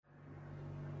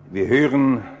Wir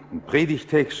hören einen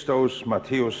Predigtext aus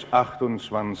Matthäus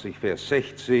 28, Vers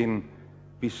 16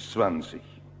 bis 20.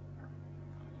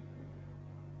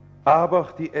 Aber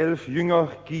die 11 Jünger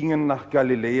gingen nach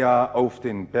Galiläa auf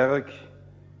den Berg,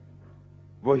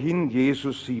 wohin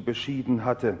Jesus sie beschieden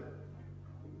hatte.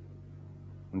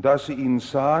 Und da sie ihn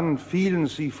sahen, fielen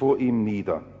sie vor ihm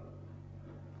nieder.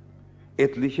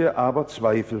 Etliche aber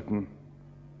zweifelten.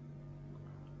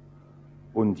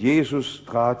 Und Jesus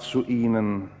trat zu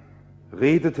ihnen,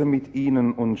 redete mit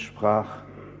ihnen und sprach: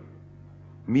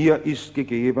 Mir ist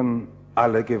gegeben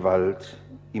alle Gewalt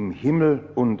im Himmel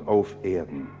und auf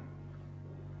Erden.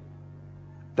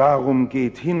 Darum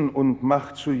geht hin und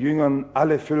macht zu Jüngern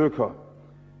alle Völker,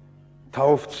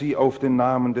 tauft sie auf den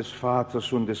Namen des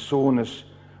Vaters und des Sohnes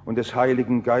und des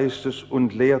Heiligen Geistes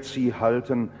und lehrt sie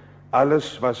halten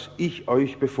alles, was ich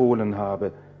euch befohlen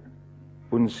habe.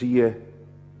 Und siehe,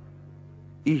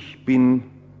 ich bin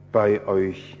bei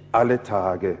euch alle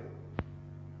Tage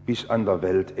bis an der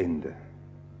Weltende.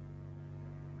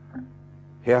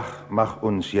 Herr, mach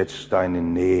uns jetzt deine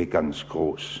Nähe ganz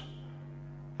groß.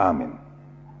 Amen.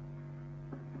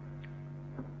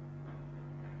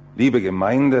 Liebe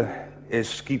Gemeinde,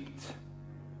 es gibt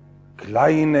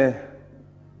kleine,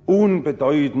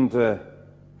 unbedeutende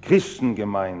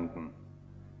Christengemeinden,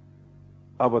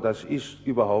 aber das ist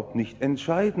überhaupt nicht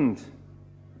entscheidend.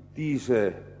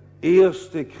 Diese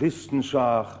erste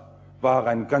Christenschar war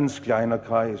ein ganz kleiner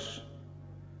Kreis.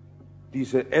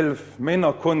 Diese 11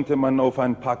 Männer konnte man auf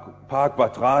ein paar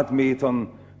Quadratmetern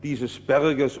dieses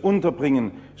Berges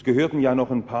unterbringen. Es gehörten ja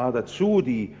noch ein paar dazu,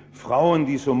 die Frauen,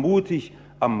 die so mutig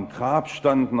am Grab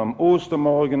standen am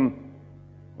Ostermorgen,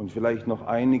 und vielleicht noch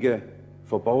einige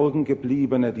verborgen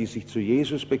gebliebene, die sich zu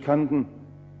Jesus bekannten.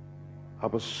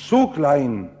 Aber so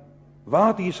klein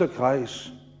war dieser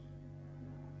Kreis.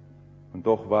 Und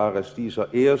doch war es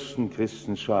dieser ersten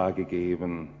Christenschar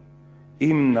gegeben,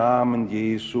 im Namen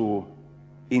Jesu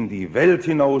in die Welt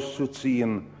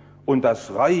hinauszuziehen und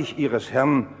das Reich ihres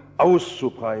Herrn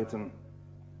auszubreiten.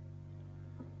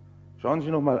 Schauen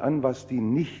Sie noch mal an, was die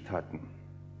nicht hatten.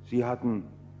 Sie hatten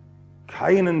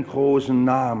keinen großen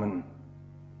Namen,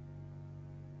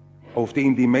 auf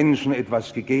den die Menschen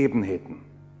etwas gegeben hätten.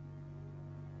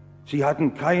 Sie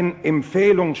hatten kein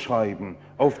Empfehlungsschreiben,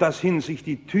 auf das hin sich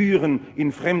die Türen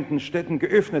in fremden Städten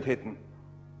geöffnet hätten.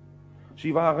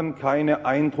 Sie waren keine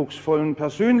eindrucksvollen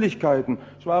Persönlichkeiten,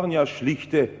 es waren ja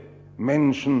schlichte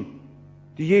Menschen,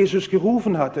 die Jesus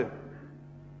gerufen hatte.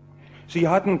 Sie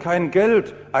hatten kein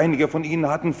Geld, einige von ihnen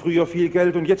hatten früher viel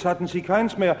Geld und jetzt hatten sie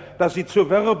keins mehr, das sie zur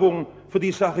Werbung für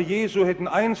die Sache Jesu hätten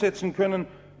einsetzen können.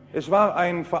 Es war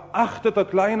ein verachteter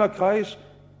kleiner Kreis,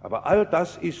 aber all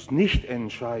das ist nicht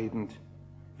entscheidend,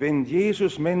 wenn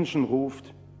Jesus Menschen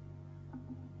ruft.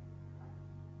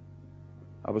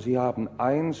 Aber sie haben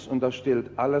eins, und das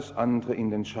stellt alles andere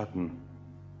in den Schatten: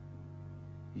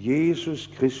 Jesus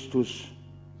Christus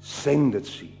sendet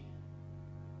sie.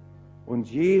 Und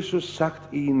Jesus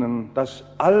sagt ihnen, dass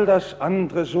all das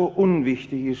andere so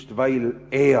unwichtig ist, weil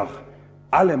er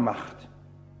alle Macht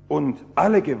und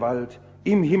alle Gewalt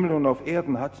im Himmel und auf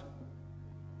Erden hat.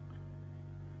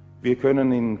 Wir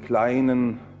können in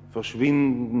kleinen,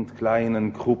 verschwindend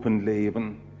kleinen Gruppen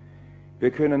leben.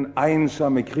 Wir können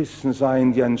einsame Christen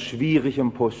sein, die an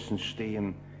schwierigem Posten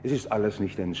stehen. Es ist alles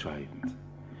nicht entscheidend.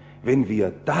 Wenn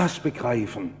wir das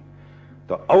begreifen,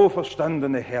 der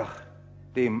auferstandene Herr,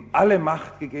 dem alle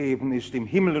Macht gegeben ist im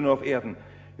Himmel und auf Erden,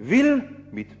 will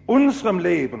mit unserem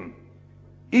Leben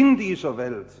in dieser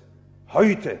Welt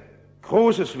heute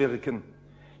Großes wirken.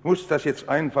 Ich muss das jetzt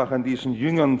einfach an diesen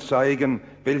Jüngern zeigen,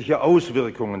 welche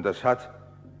Auswirkungen das hat.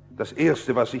 Das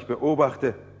Erste, was ich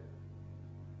beobachte: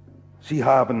 Sie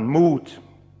haben Mut.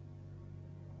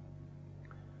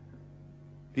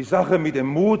 Die Sache mit dem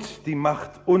Mut, die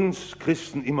macht uns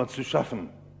Christen immer zu schaffen.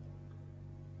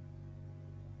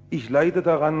 Ich leide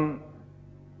daran,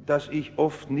 dass ich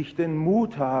oft nicht den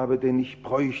Mut habe, den ich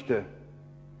bräuchte.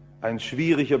 Ein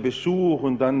schwieriger Besuch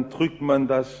und dann drückt man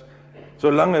das so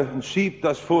lange und schiebt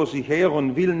das vor sich her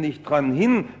und will nicht dran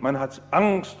hin. Man hat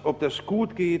Angst, ob das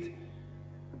gut geht.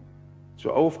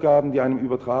 Zu Aufgaben, die einem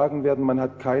übertragen werden, man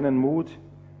hat keinen Mut.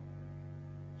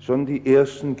 Schon die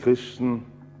ersten Christen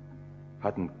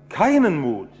hatten keinen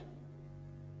Mut.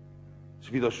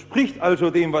 Es widerspricht also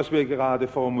dem, was wir gerade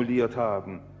formuliert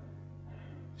haben.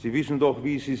 Sie wissen doch,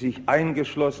 wie sie sich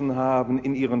eingeschlossen haben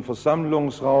in ihren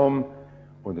Versammlungsraum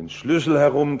und den Schlüssel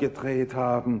herumgedreht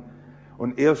haben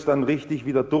und erst dann richtig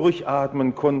wieder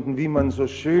durchatmen konnten, wie man so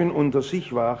schön unter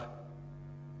sich war.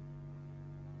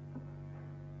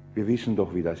 Wir wissen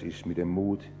doch, wie das ist mit dem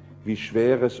Mut, wie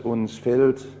schwer es uns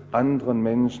fällt, anderen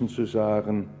Menschen zu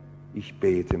sagen: ich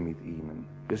bete mit ihnen.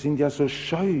 Wir sind ja so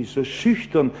scheu, so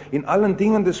schüchtern in allen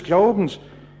Dingen des Glaubens.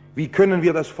 Wie können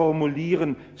wir das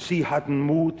formulieren? Sie hatten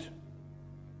Mut.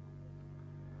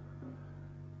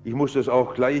 Ich muss das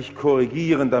auch gleich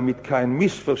korrigieren, damit kein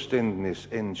Missverständnis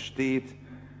entsteht.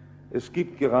 Es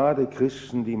gibt gerade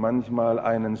Christen, die manchmal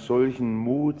einen solchen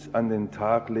Mut an den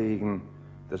Tag legen,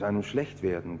 dass einem schlecht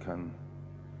werden kann.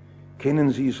 Kennen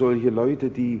Sie solche Leute,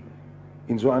 die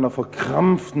in so einer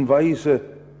verkrampften Weise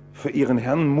für ihren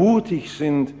Herrn mutig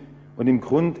sind und im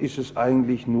Grund ist es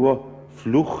eigentlich nur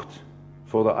Flucht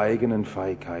vor der eigenen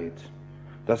Feigheit.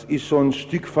 Das ist so ein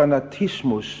Stück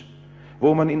Fanatismus,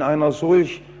 wo man in einer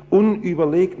solch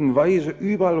unüberlegten Weise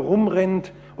überall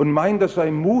rumrennt und meint, das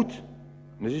sei Mut.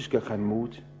 Und es ist gar kein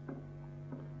Mut.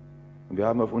 Und wir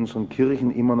haben auf unseren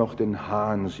Kirchen immer noch den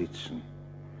Hahn sitzen,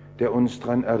 der uns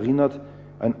daran erinnert,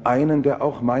 an einen, der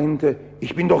auch meinte,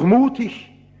 ich bin doch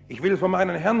mutig, ich will für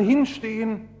meinen Herrn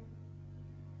hinstehen.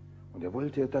 Und er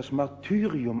wollte das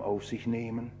Martyrium auf sich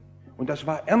nehmen. Und das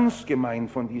war ernst gemeint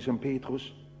von diesem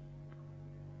Petrus.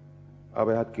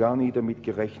 Aber er hat gar nie damit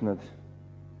gerechnet,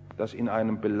 dass in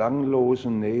einem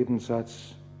belanglosen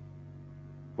Nebensatz,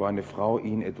 wo eine Frau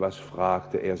ihn etwas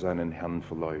fragte, er seinen Herrn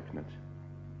verleugnet.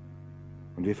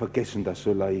 Und wir vergessen das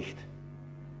so leicht,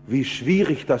 wie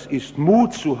schwierig das ist,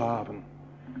 Mut zu haben.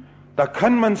 Da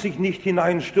kann man sich nicht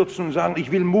hineinstürzen und sagen,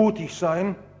 ich will mutig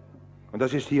sein. Und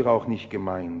das ist hier auch nicht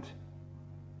gemeint.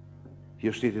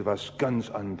 Hier steht etwas ganz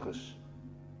anderes.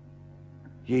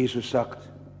 Jesus sagt,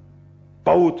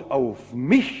 baut auf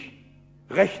mich,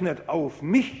 rechnet auf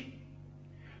mich.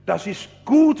 Das ist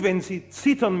gut, wenn Sie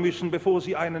zittern müssen, bevor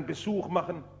Sie einen Besuch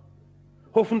machen.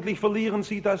 Hoffentlich verlieren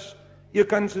Sie das Ihr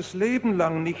ganzes Leben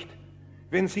lang nicht,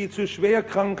 wenn Sie zu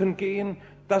Schwerkranken gehen,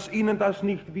 dass Ihnen das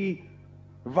nicht wie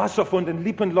Wasser von den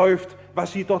Lippen läuft,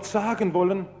 was Sie dort sagen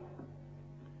wollen,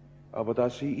 aber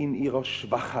dass Sie in Ihrer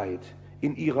Schwachheit,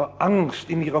 in Ihrer Angst,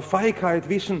 in Ihrer Feigheit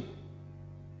wissen,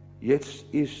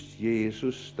 jetzt ist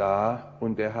Jesus da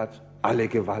und er hat alle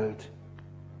Gewalt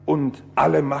und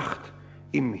alle Macht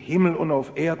im Himmel und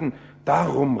auf Erden,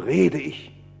 darum rede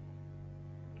ich.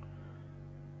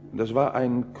 Und das war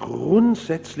ein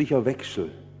grundsätzlicher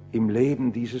Wechsel im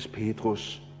Leben dieses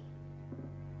Petrus,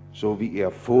 so wie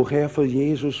er vorher für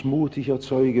Jesus mutiger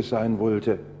Zeuge sein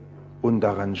wollte und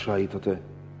daran scheiterte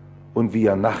und wie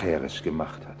er nachher es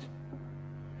gemacht hat.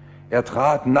 Er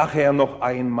trat nachher noch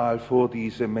einmal vor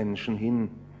diese Menschen hin,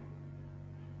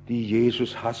 die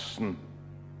Jesus hassten,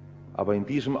 aber in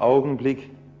diesem Augenblick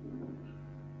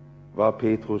war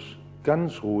Petrus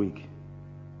ganz ruhig.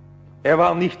 Er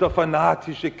war nicht der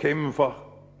fanatische Kämpfer.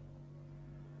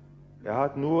 Er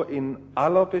hat nur in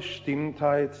aller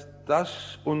Bestimmtheit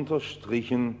das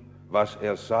unterstrichen, was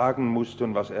er sagen musste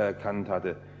und was er erkannt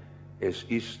hatte. Es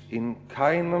ist in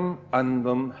keinem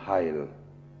anderen Heil,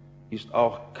 ist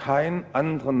auch kein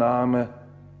anderer Name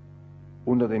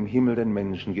unter dem Himmel den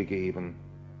Menschen gegeben,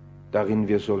 darin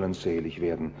wir sollen selig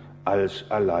werden, als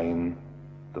allein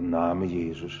der Name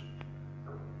Jesus.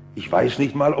 Ich weiß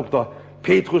nicht mal, ob der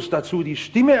Petrus dazu die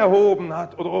Stimme erhoben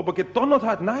hat oder ob er gedonnert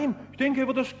hat. Nein, ich denke, er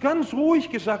wird das ganz ruhig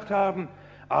gesagt haben.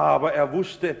 Aber er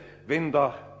wusste, wenn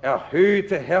der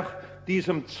erhöhte Herr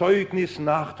diesem Zeugnis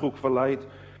Nachdruck verleiht,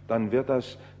 dann wird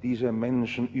das diese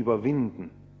Menschen überwinden.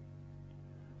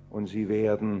 Und sie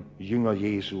werden Jünger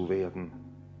Jesu werden.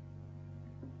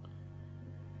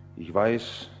 Ich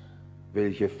weiß,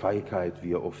 welche Feigheit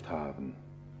wir oft haben.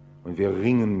 Und wir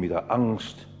ringen mit der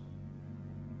Angst.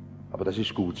 Aber das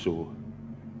ist gut so.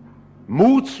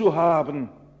 Mut zu haben,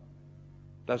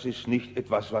 das ist nicht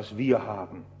etwas, was wir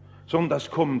haben, sondern das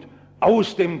kommt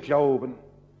aus dem Glauben,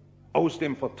 aus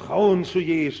dem Vertrauen zu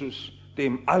Jesus,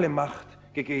 dem alle Macht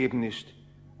gegeben ist,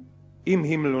 im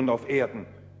Himmel und auf Erden.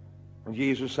 Und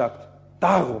Jesus sagt,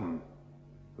 darum,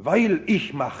 weil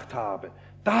ich Macht habe,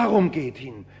 darum geht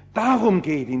hin, darum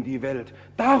geht in die Welt,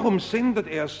 darum sendet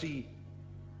er sie.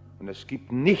 Und es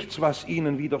gibt nichts, was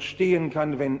ihnen widerstehen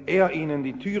kann, wenn er ihnen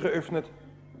die Türe öffnet.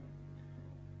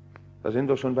 Da sind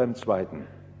wir schon beim Zweiten.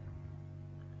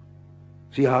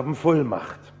 Sie haben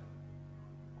Vollmacht.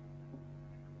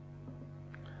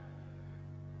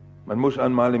 Man muss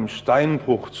einmal im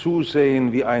Steinbruch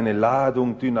zusehen, wie eine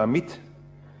Ladung Dynamit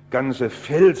ganze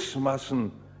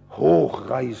Felsmassen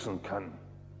hochreißen kann.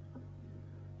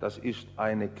 Das ist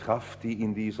eine Kraft, die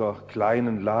in dieser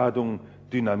kleinen Ladung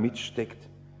Dynamit steckt.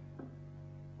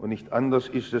 Und nicht anders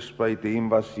ist es bei dem,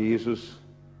 was Jesus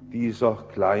dieser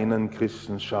kleinen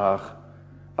Christenschar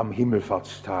am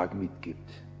Himmelfahrtstag mitgibt.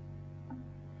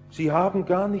 Sie haben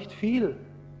gar nicht viel.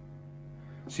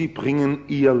 Sie bringen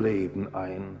ihr Leben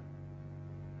ein.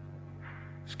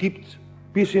 Es gibt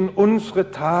bis in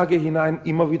unsere Tage hinein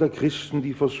immer wieder Christen,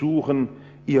 die versuchen,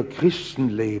 ihr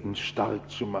Christenleben stark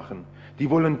zu machen. Die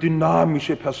wollen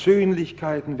dynamische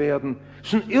Persönlichkeiten werden.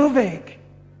 Das ist ein Irrweg.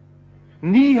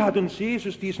 Nie hat uns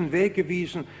Jesus diesen Weg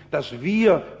gewiesen, dass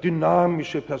wir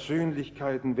dynamische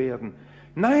Persönlichkeiten werden.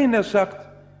 Nein, er sagt,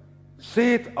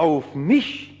 seht auf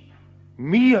mich,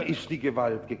 mir ist die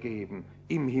Gewalt gegeben,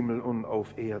 im Himmel und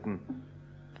auf Erden.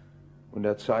 Und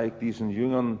er zeigt diesen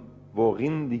Jüngern,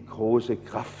 worin die große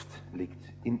Kraft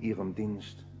liegt in ihrem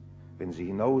Dienst. Wenn sie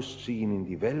hinausziehen in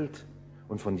die Welt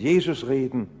und von Jesus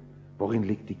reden, worin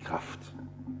liegt die Kraft?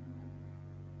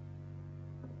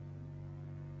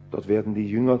 Dort werden die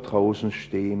Jünger draußen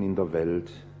stehen in der Welt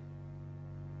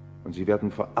und sie werden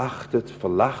verachtet,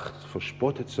 verlacht,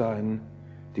 verspottet sein.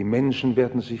 Die Menschen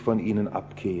werden sich von ihnen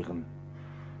abkehren.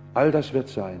 All das wird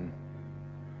sein.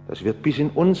 Das wird bis in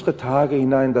unsere Tage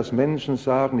hinein, dass Menschen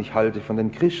sagen, ich halte von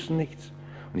den Christen nichts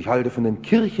und ich halte von den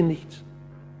Kirchen nichts.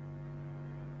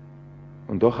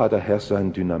 Und doch hat der Herr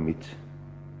sein Dynamit.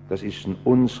 Das ist in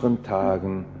unseren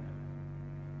Tagen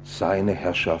seine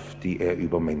Herrschaft, die er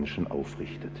über Menschen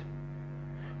aufrichtet.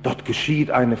 Dort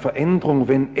geschieht eine Veränderung,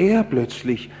 wenn er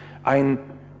plötzlich ein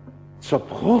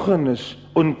zerbrochenes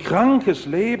und krankes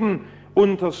Leben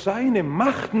unter seine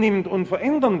Macht nimmt und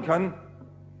verändern kann.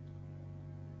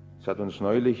 Es hat uns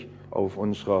neulich auf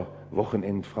unserer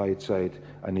Wochenendfreizeit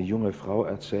eine junge Frau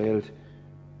erzählt,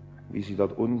 wie sie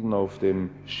dort unten auf dem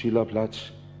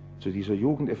Schillerplatz zu dieser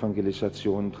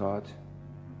Jugendevangelisation trat.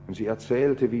 Und sie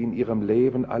erzählte, wie in ihrem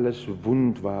Leben alles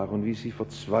wund war und wie sie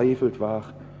verzweifelt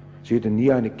war. Sie hätte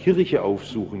nie eine Kirche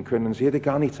aufsuchen können, sie hätte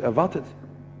gar nichts erwartet.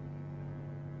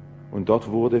 Und dort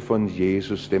wurde von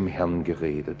Jesus, dem Herrn,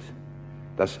 geredet,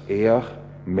 dass er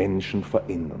Menschen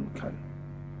verändern kann.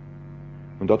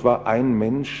 Und dort war ein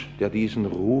Mensch, der diesen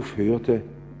Ruf hörte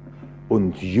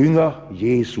und Jünger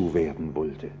Jesu werden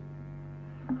wollte.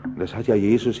 Und das hat ja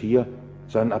Jesus hier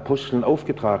seinen Aposteln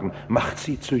aufgetragen. Macht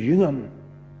sie zu Jüngern.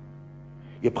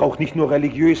 Ihr braucht nicht nur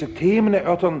religiöse Themen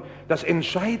erörtern. Das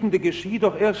Entscheidende geschieht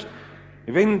doch erst,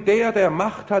 wenn der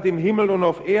Macht hat im Himmel und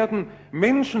auf Erden,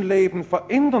 Menschenleben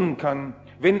verändern kann.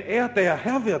 Wenn er der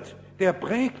Herr wird, der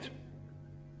prägt.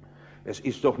 Es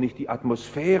ist doch nicht die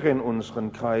Atmosphäre in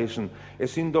unseren Kreisen.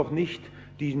 Es sind doch nicht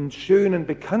die schönen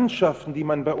Bekanntschaften, die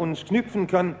man bei uns knüpfen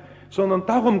kann, sondern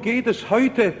darum geht es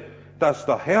heute, dass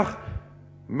der Herr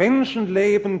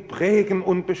Menschenleben prägen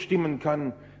und bestimmen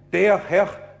kann. Der Herr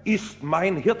ist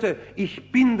mein Hirte.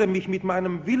 Ich binde mich mit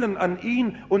meinem Willen an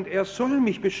ihn und er soll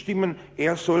mich bestimmen.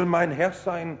 Er soll mein Herr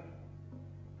sein.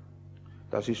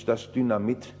 Das ist das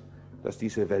Dynamit, das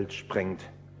diese Welt sprengt,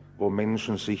 wo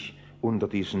Menschen sich unter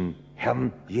diesen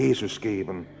Herrn Jesus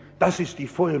geben. Das ist die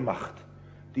Vollmacht,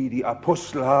 die die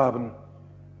Apostel haben.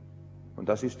 Und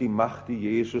das ist die Macht, die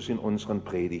Jesus in unseren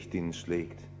Predigtdienst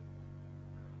legt.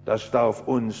 Das darf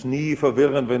uns nie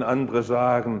verwirren, wenn andere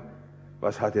sagen,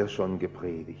 was hat er schon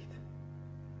gepredigt?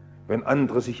 Wenn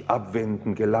andere sich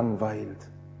abwenden, gelangweilt.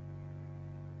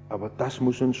 Aber das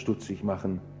muss uns stutzig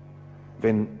machen,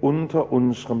 wenn unter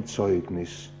unserem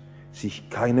Zeugnis sich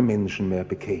keine Menschen mehr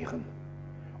bekehren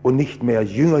und nicht mehr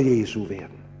Jünger Jesu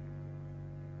werden.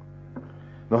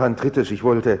 Noch ein drittes, ich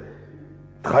wollte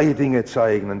 3 Dinge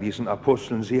zeigen an diesen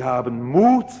Aposteln. Sie haben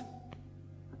Mut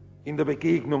in der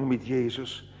Begegnung mit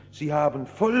Jesus. Sie haben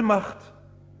Vollmacht.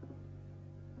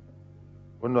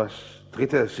 Und das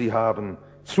Dritte, sie haben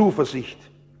Zuversicht.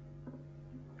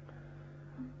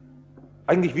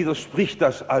 Eigentlich widerspricht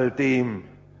das all dem,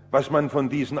 was man von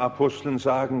diesen Aposteln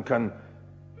sagen kann.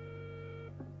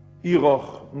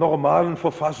 Ihrer normalen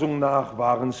Verfassung nach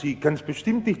waren sie ganz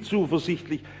bestimmt nicht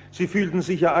zuversichtlich. Sie fühlten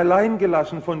sich ja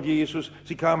alleingelassen von Jesus.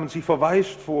 Sie kamen sich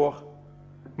verwaist vor.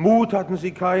 Mut hatten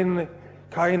sie keinen.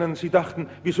 Sie dachten,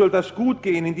 wie soll das gut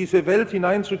gehen, in diese Welt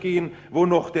hineinzugehen, wo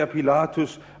noch der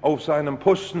Pilatus auf seinem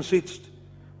Posten sitzt,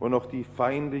 wo noch die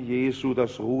Feinde Jesu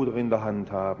das Ruder in der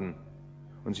Hand haben.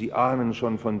 Und sie ahnen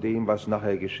schon von dem, was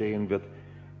nachher geschehen wird,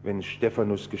 wenn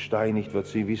Stephanus gesteinigt wird.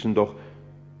 Sie wissen doch,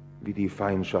 wie die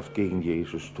Feindschaft gegen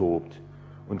Jesus tobt.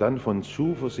 Und dann von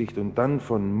Zuversicht und dann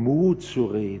von Mut zu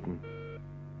reden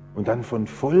und dann von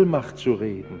Vollmacht zu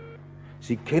reden.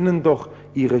 Sie kennen doch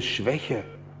ihre Schwäche.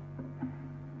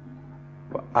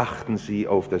 Achten Sie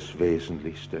auf das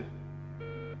Wesentlichste.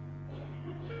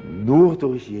 Nur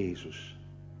durch Jesus,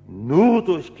 nur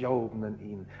durch Glauben an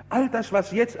ihn. All das, was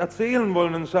Sie jetzt erzählen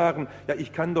wollen und sagen, ja,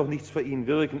 ich kann doch nichts für ihn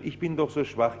wirken, ich bin doch so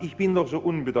schwach, ich bin doch so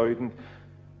unbedeutend.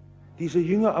 Diese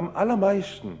Jünger am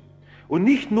allermeisten. Und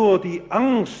nicht nur die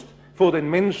Angst vor den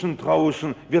Menschen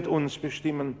draußen wird uns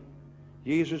bestimmen.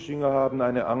 Jesus' Jünger haben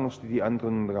eine Angst, die die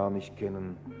anderen gar nicht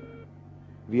kennen.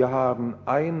 Wir haben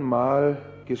einmal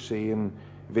gesehen,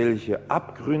 welche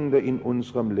Abgründe in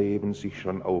unserem Leben sich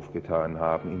schon aufgetan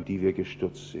haben, in die wir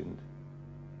gestürzt sind.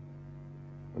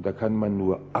 Und da kann man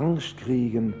nur Angst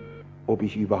kriegen, ob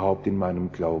ich überhaupt in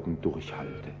meinem Glauben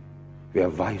durchhalte.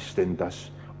 Wer weiß denn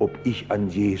das, ob ich an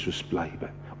Jesus bleibe,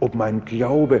 ob mein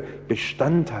Glaube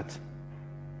Bestand hat?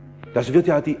 Das wird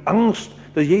ja die Angst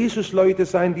der Jesusleute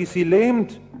sein, die sie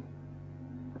lähmt.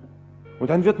 Und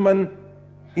dann wird man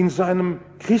in seinem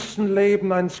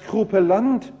Christenleben ein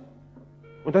Skrupellant.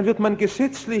 Und dann wird man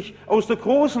gesetzlich aus der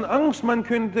großen Angst, man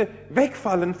könnte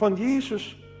wegfallen von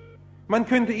Jesus. Man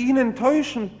könnte ihn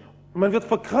enttäuschen und man wird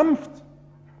verkrampft.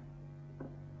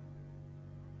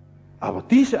 Aber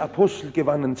diese Apostel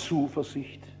gewannen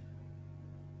Zuversicht.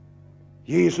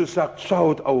 Jesus sagt,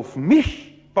 schaut auf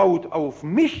mich, baut auf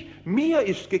mich. Mir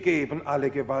ist gegeben alle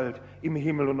Gewalt im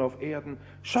Himmel und auf Erden.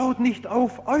 Schaut nicht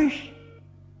auf euch.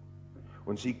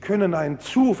 Und sie können ein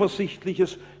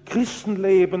zuversichtliches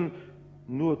Christenleben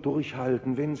nur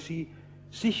durchhalten, wenn sie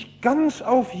sich ganz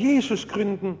auf Jesus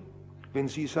gründen, wenn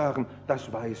sie sagen,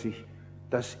 das weiß ich,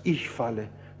 dass ich falle,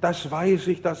 das weiß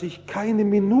ich, dass ich keine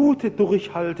Minute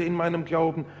durchhalte in meinem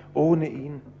Glauben ohne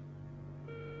ihn,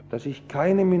 dass ich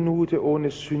keine Minute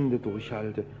ohne Sünde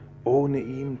durchhalte, ohne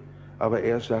ihn, aber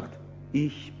er sagt,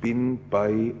 ich bin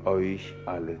bei euch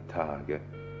alle Tage,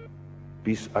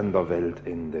 bis an der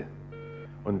Weltende.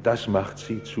 Und das macht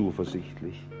sie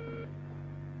zuversichtlich.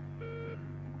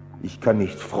 Ich kann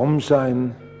nicht fromm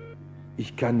sein,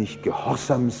 ich kann nicht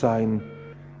gehorsam sein,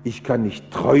 ich kann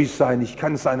nicht treu sein, ich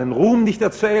kann seinen Ruhm nicht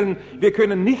erzählen, wir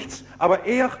können nichts, aber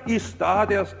er ist da,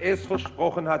 der es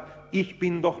versprochen hat, ich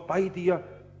bin doch bei dir.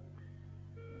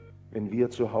 Wenn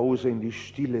wir zu Hause in die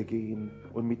Stille gehen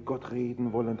und mit Gott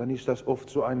reden wollen, dann ist das oft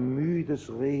so ein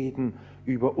müdes Reden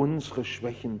über unsere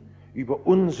Schwächen, über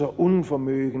unser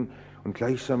Unvermögen, und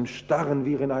gleichsam starren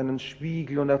wir in einen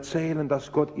Spiegel und erzählen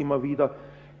das Gott immer wieder,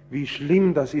 wie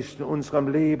schlimm das ist in unserem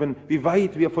Leben, wie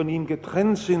weit wir von ihm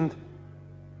getrennt sind.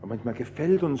 Und manchmal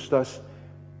gefällt uns das,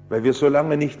 weil wir so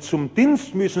lange nicht zum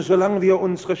Dienst müssen, solange wir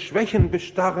unsere Schwächen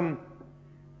bestarren.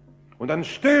 Und dann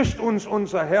stößt uns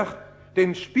unser Herr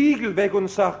den Spiegel weg und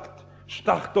sagt,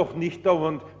 starr doch nicht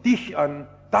dauernd dich an,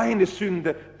 deine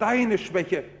Sünde, deine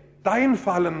Schwäche, dein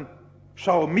Fallen,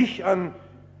 schau mich an,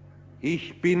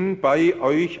 ich bin bei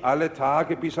euch alle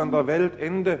Tage bis an der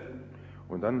Weltende.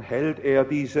 Und dann hält er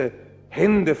diese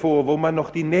Hände vor, wo man noch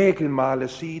die Nägelmale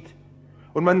sieht.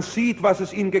 Und man sieht, was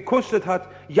es ihn gekostet hat.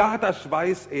 Ja, das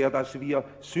weiß er, dass wir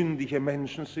sündige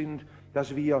Menschen sind,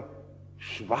 dass wir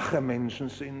schwache Menschen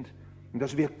sind und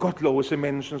dass wir gottlose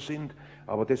Menschen sind.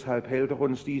 Aber deshalb hält er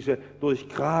uns diese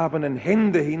durchgrabenen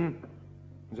Hände hin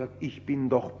und sagt, ich bin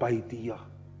doch bei dir.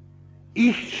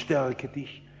 Ich stärke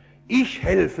dich. Ich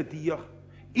helfe dir,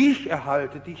 ich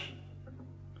erhalte dich.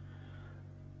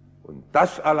 Und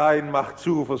das allein macht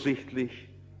zuversichtlich.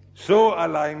 So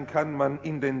allein kann man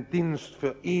in den Dienst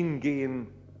für ihn gehen.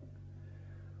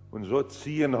 Und so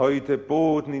ziehen heute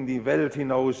Boten in die Welt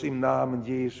hinaus im Namen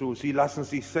Jesu. Sie lassen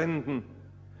sich senden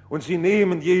und sie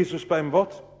nehmen Jesus beim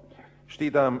Wort.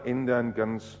 Steht da am Ende ein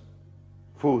ganz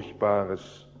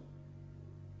furchtbares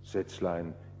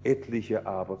Sätzlein. Etliche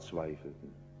aber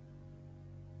zweifelten.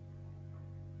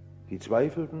 Die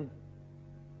zweifelten,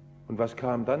 und was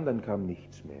kam dann? Dann kam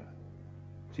nichts mehr.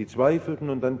 Sie zweifelten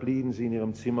und dann blieben sie in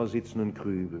ihrem Zimmer sitzen und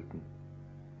grübelten.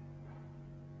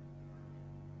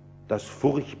 Das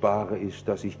Furchtbare ist,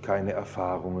 dass ich keine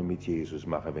Erfahrungen mit Jesus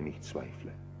mache, wenn ich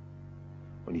zweifle.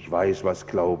 Und ich weiß, was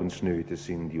Glaubensnöte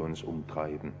sind, die uns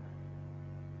umtreiben.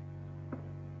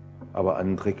 Aber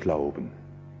andere glauben.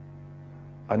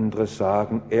 Andere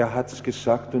sagen, er hat's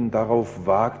gesagt und darauf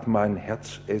wagt mein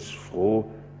Herz es froh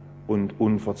und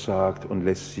unverzagt und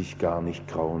lässt sich gar nicht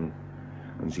grauen.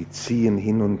 Und sie ziehen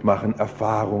hin und machen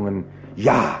Erfahrungen.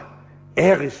 Ja,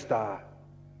 er ist da,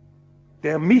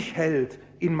 der mich hält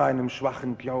in meinem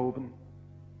schwachen Glauben.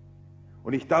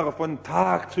 Und ich darf von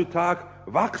Tag zu Tag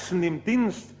wachsen im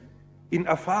Dienst, in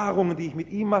Erfahrungen, die ich mit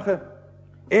ihm mache.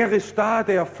 Er ist da,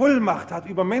 der Vollmacht hat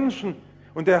über Menschen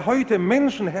und der heute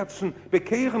Menschenherzen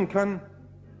bekehren kann.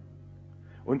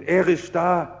 Und er ist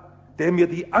da, der mir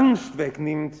die Angst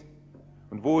wegnimmt.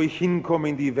 Und wo ich hinkomme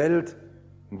in die Welt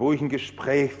und wo ich ein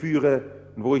Gespräch führe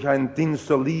und wo ich einen Dienst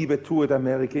der Liebe tue, da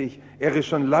merke ich, er ist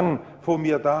schon lang vor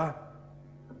mir da.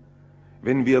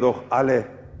 Wenn wir doch alle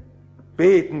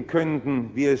beten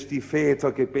könnten, wie es die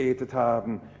Väter gebetet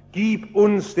haben, gib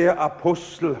uns der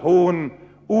Apostel hohen,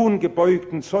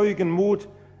 ungebeugten Zeugenmut,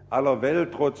 aller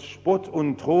Welt trotz Spott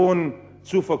und Thron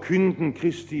zu verkünden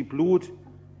Christi Blut.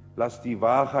 Lass die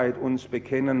Wahrheit uns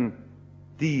bekennen,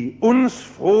 die uns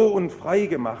froh und frei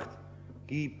gemacht,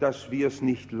 gib, dass wir es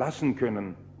nicht lassen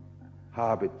können.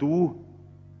 habe du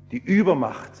die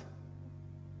Übermacht.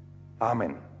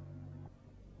 Amen.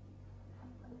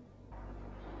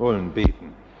 Wir wollen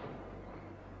beten.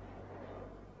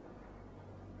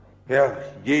 Herr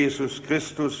Jesus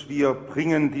Christus, wir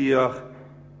bringen dir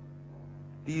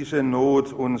diese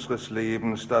Not unseres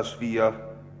Lebens, dass wir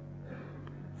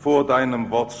vor deinem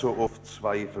Wort so oft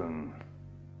zweifeln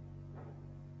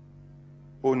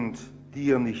und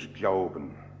dir nicht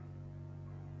glauben.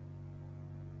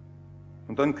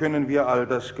 Und dann können wir all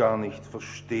das gar nicht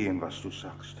verstehen, was du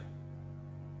sagst.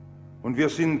 Und wir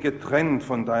sind getrennt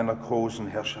von deiner großen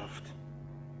Herrschaft.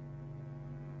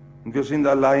 Und wir sind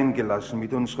allein gelassen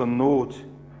mit unserer Not,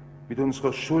 mit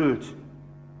unserer Schuld,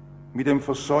 mit dem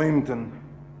Versäumten.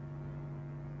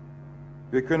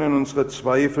 Wir können unsere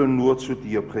Zweifel nur zu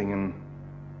dir bringen.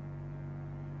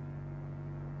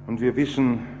 Und wir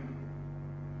wissen,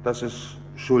 dass es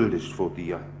Schuld ist vor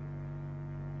dir.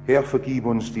 Herr, vergib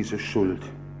uns diese Schuld.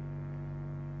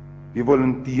 Wir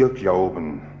wollen dir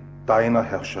glauben, deiner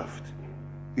Herrschaft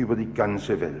über die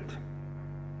ganze Welt.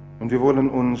 Und wir wollen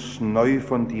uns neu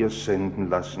von dir senden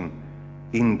lassen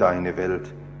in deine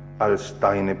Welt als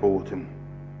deine Boten.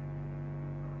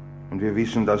 Und wir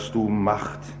wissen, dass du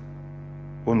Macht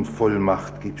und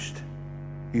Vollmacht gibst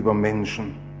über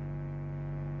Menschen.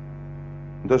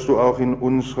 Und dass du auch in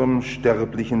unserem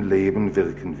sterblichen Leben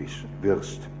wirken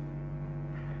wirst.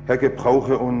 Herr,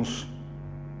 gebrauche uns,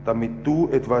 damit du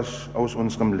etwas aus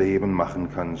unserem Leben machen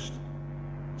kannst,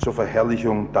 zur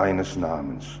Verherrlichung deines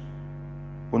Namens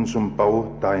und zum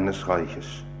Bau deines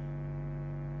Reiches.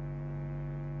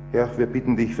 Herr, wir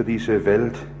bitten dich für diese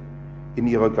Welt in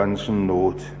ihrer ganzen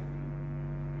Not,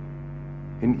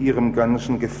 in ihrem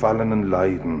ganzen gefallenen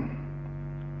Leiden,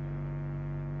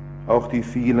 auch die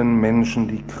vielen Menschen,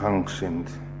 die krank sind,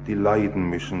 die leiden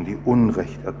müssen, die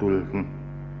Unrecht erdulden,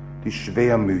 die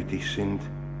schwermütig sind,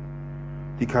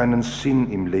 die keinen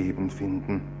Sinn im Leben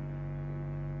finden.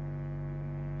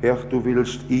 Herr, du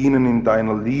willst ihnen in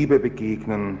deiner Liebe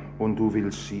begegnen und du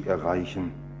willst sie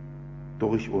erreichen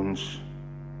durch uns.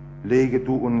 Lege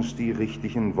du uns die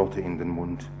richtigen Worte in den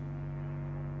Mund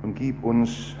und gib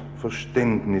uns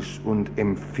Verständnis und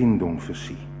Empfindung für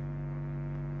sie.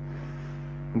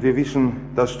 Und wir wissen,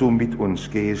 dass du mit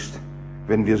uns gehst,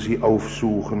 wenn wir sie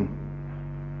aufsuchen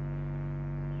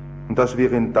und dass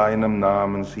wir in deinem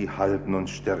Namen sie halten und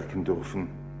stärken dürfen.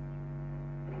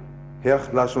 Herr,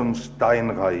 lass uns dein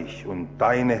Reich und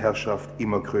deine Herrschaft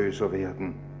immer größer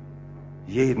werden,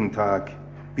 jeden Tag,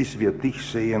 bis wir dich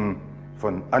sehen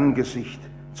von Angesicht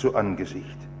zu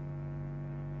Angesicht.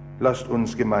 Lasst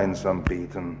uns gemeinsam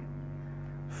beten.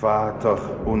 Vater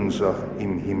unser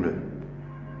im Himmel,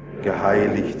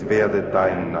 geheiligt werde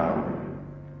dein Name,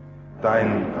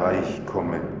 dein Reich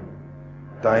komme,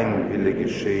 dein Wille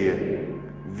geschehe,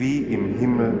 wie im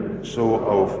Himmel, so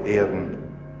auf Erden.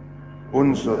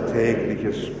 Unser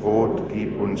tägliches Brot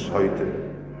gib uns heute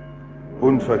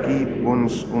und vergib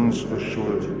uns unsere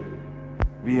Schuld,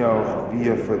 wie auch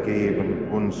wir vergeben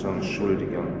unseren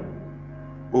Schuldigern.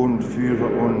 Und führe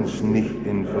uns nicht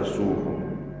in Versuchung,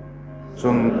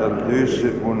 sondern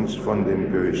erlöse uns von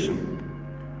dem Bösen.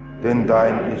 Denn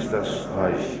dein ist das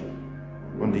Reich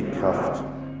und die Kraft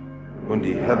und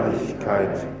die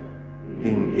Herrlichkeit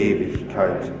in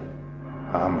Ewigkeit.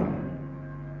 Amen.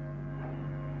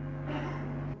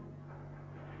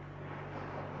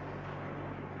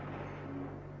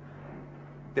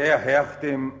 Der Herr,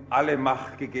 dem alle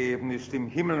Macht gegeben ist, im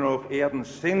Himmel und auf Erden,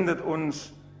 sendet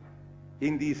uns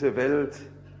in diese Welt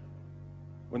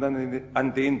und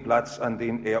an den Platz, an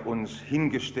den er uns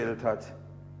hingestellt hat.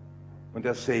 Und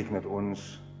er segnet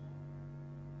uns.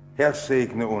 Herr,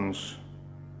 segne uns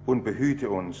und behüte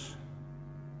uns.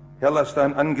 Herr, lass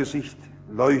dein Angesicht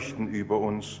leuchten über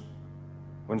uns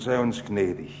und sei uns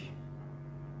gnädig.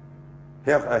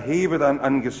 Herr, erhebe dein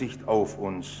Angesicht auf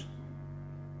uns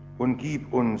und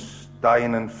gib uns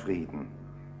deinen Frieden.